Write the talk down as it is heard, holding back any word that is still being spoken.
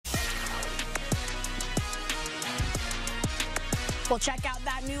Well, check out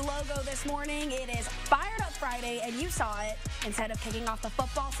that new logo this morning. It is Fired Up Friday, and you saw it. Instead of kicking off the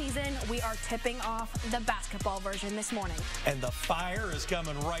football season, we are tipping off the basketball version this morning. And the fire is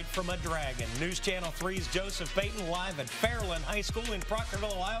coming right from a dragon. News Channel 3's Joseph Payton live at Fairland High School in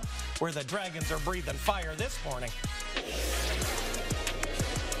Proctorville, Ohio, where the Dragons are breathing fire this morning.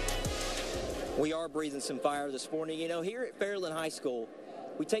 We are breathing some fire this morning. You know, here at Fairland High School,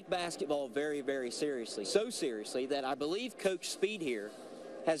 we take basketball very, very seriously. So seriously that I believe Coach Speed here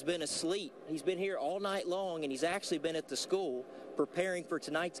has been asleep. He's been here all night long, and he's actually been at the school preparing for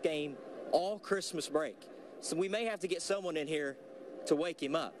tonight's game all Christmas break. So we may have to get someone in here to wake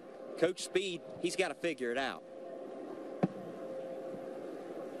him up. Coach Speed, he's got to figure it out.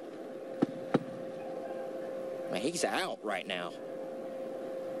 Man, he's out right now.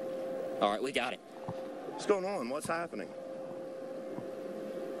 All right, we got him. What's going on? What's happening?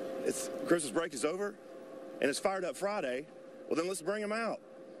 Christmas break is over, and it's Fired Up Friday. Well, then let's bring him out.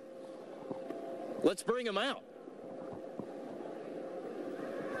 Let's bring him out.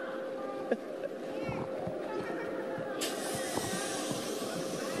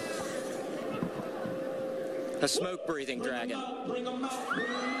 A smoke-breathing dragon. Bring him out.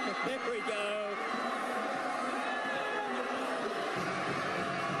 There we go.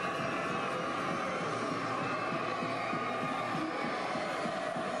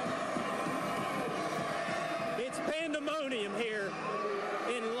 Pandemonium here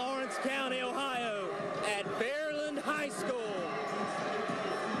in Lawrence County, Ohio at Fairland High School.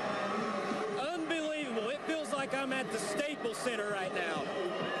 Unbelievable. It feels like I'm at the Staples Center right now.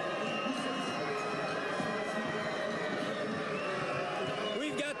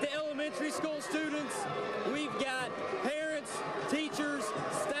 We've got the elementary school students. We've got parents, teachers,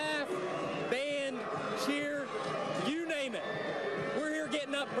 staff, band, cheer, you name it. We're here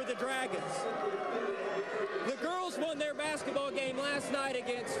getting up for the Dragons. The girls won their basketball game last night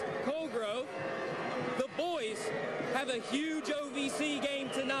against Colgrove. The boys have a huge OVC game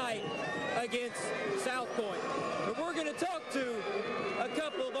tonight against South Point. But we're going to talk to a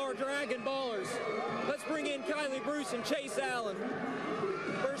couple of our Dragon ballers. Let's bring in Kylie Bruce and Chase Allen.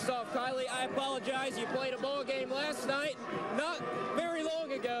 First off, Kylie, I apologize. You played a ball game last night, not very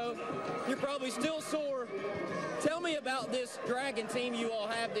long ago. You're probably still sore. Tell me about this Dragon team you all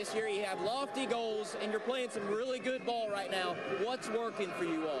have this year. You have lofty goals, and you're playing some really good ball right now. What's working for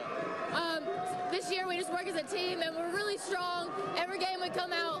you all? This year we just work as a team, and we're really strong. Every game we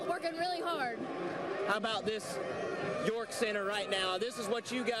come out working really hard. How about this York Center right now? This is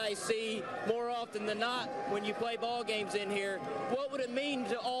what you guys see more often than not when you play ball games in here. What would it mean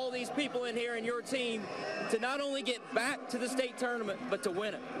to all these people in here and your team to not only get back to the state tournament, but to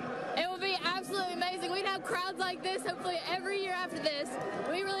win it? It would be absolutely amazing. We'd have crowds like this hopefully every year after this.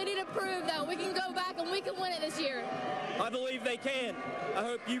 We really need to prove that we can go back and we can win it this year. I believe they can. I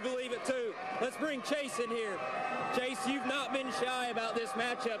hope you believe it too. Let's bring Chase in here. Chase, you've not been shy about this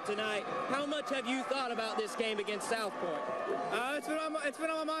matchup tonight. How much have you thought about this game against South Point? It's been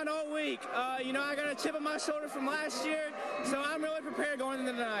on my mind all week. You know, I got a chip on my shoulder from last year, so I'm really prepared going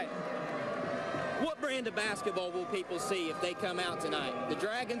into tonight. What brand of basketball will people see if they come out tonight? The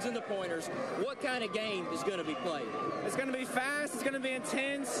Dragons and the Pointers, what kind of game is going to be played? It's going to be fast. It's going to be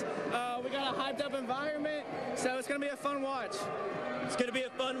intense. We got a hyped-up environment, so it's going to be a fun watch. It's going to be a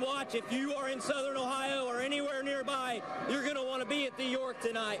fun watch. If you are in Southern Ohio or anywhere nearby, you're going to want to be at the York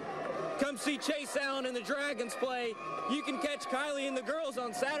tonight. Come see Chase Allen and the Dragons play. You can catch Kylie and the girls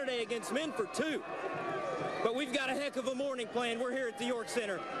on Saturday against Minford, too. But we've got a heck of a morning planned. We're here at the York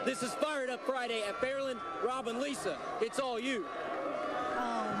Center. This is Fired Up Friday at Fairland. Robin, Lisa, it's all you.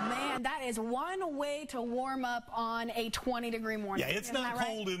 Oh, man, that is one way to warm up on a 20-degree morning. Yeah, it's not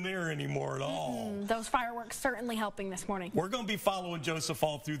cold in there anymore at all. Those fireworks certainly helping this morning. We're going to be following Joseph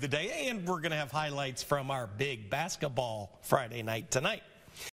all through the day, and we're going to have highlights from our big basketball Friday night tonight.